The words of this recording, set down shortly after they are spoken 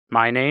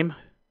My name?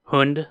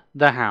 Hund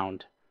the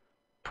Hound.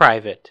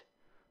 Private.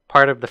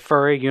 Part of the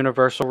Furry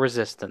Universal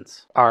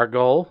Resistance. Our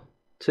goal?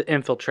 To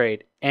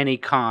infiltrate any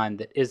con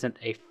that isn't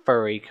a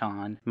furry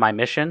con. My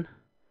mission?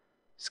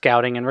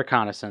 Scouting and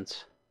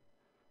reconnaissance.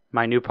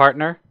 My new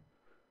partner?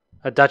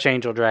 A Dutch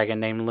angel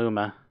dragon named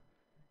Luma.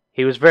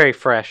 He was very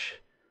fresh,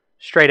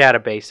 straight out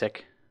of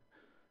basic.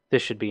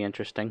 This should be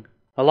interesting.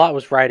 A lot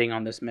was riding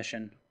on this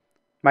mission.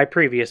 My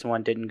previous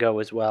one didn't go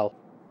as well.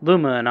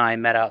 Luma and I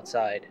met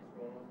outside.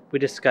 We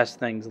discussed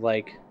things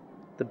like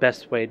the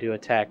best way to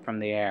attack from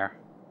the air.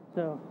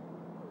 So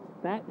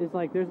that is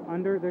like there's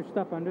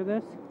stuff under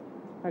this.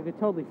 I could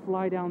totally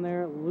fly down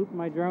there, loop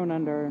my drone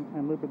under,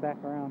 and loop it back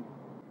around.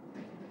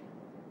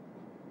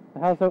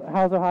 How's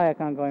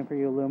Ohayocon going for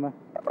you, Luma?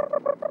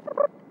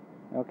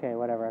 Okay,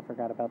 whatever, I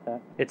forgot about that.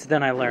 It's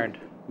then I learned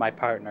my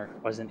partner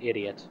was an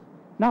idiot.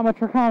 Not much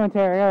for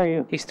commentary, are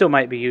you? He still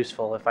might be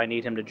useful if I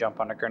need him to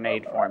jump on a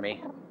grenade for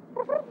me.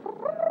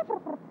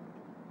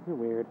 You're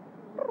weird.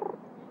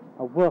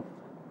 A woof.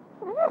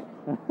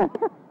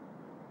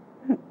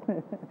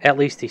 At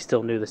least he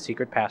still knew the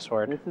secret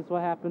password. This is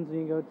what happens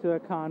when you go to a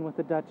con with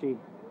a Dutchie.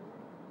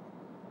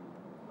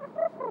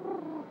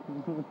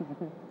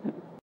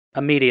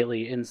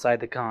 Immediately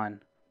inside the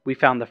con, we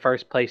found the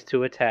first place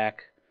to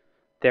attack,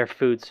 their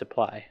food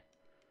supply.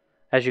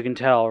 As you can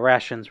tell,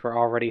 rations were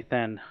already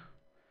thin.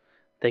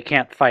 They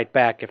can't fight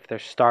back if they're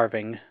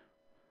starving.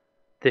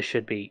 This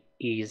should be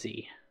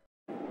easy.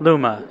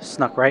 Luma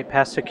snuck right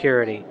past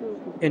security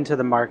into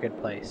the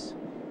marketplace.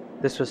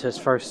 This was his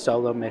first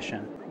solo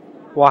mission.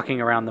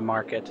 Walking around the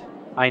market,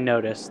 I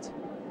noticed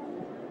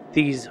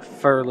these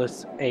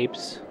furless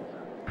apes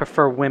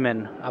prefer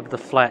women of the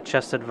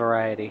flat-chested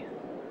variety.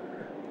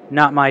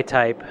 Not my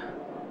type,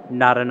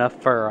 not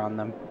enough fur on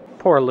them.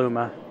 Poor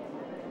Luma.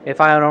 If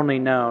I had only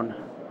known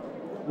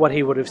what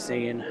he would have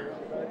seen,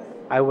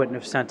 I wouldn't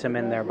have sent him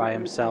in there by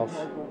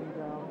himself.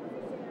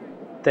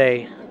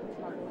 They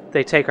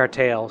take our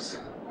tails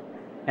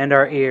and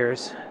our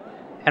ears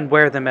and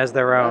wear them as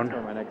their own. That's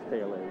where my next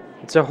tail is.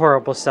 It's a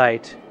horrible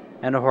sight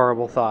and a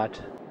horrible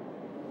thought.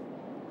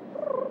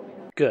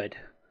 Good.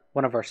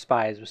 One of our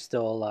spies was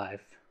still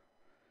alive.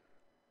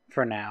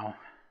 For now.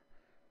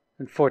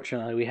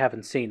 Unfortunately, we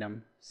haven't seen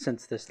him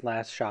since this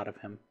last shot of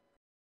him.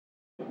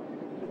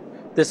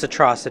 This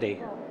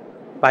atrocity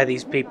by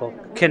these people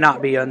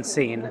cannot be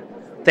unseen.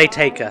 They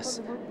take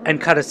us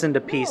and cut us into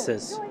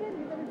pieces,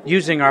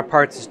 using our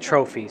parts as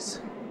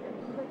trophies.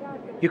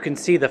 You can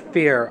see the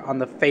fear on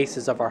the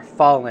faces of our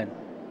fallen,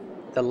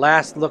 the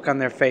last look on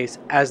their face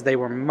as they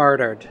were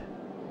murdered.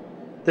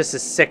 This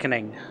is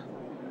sickening.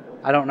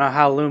 I don't know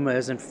how Luma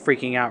isn't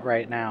freaking out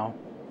right now.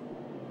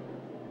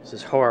 This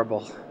is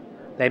horrible.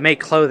 They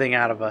make clothing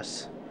out of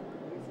us.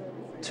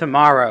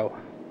 Tomorrow,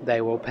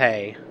 they will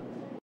pay.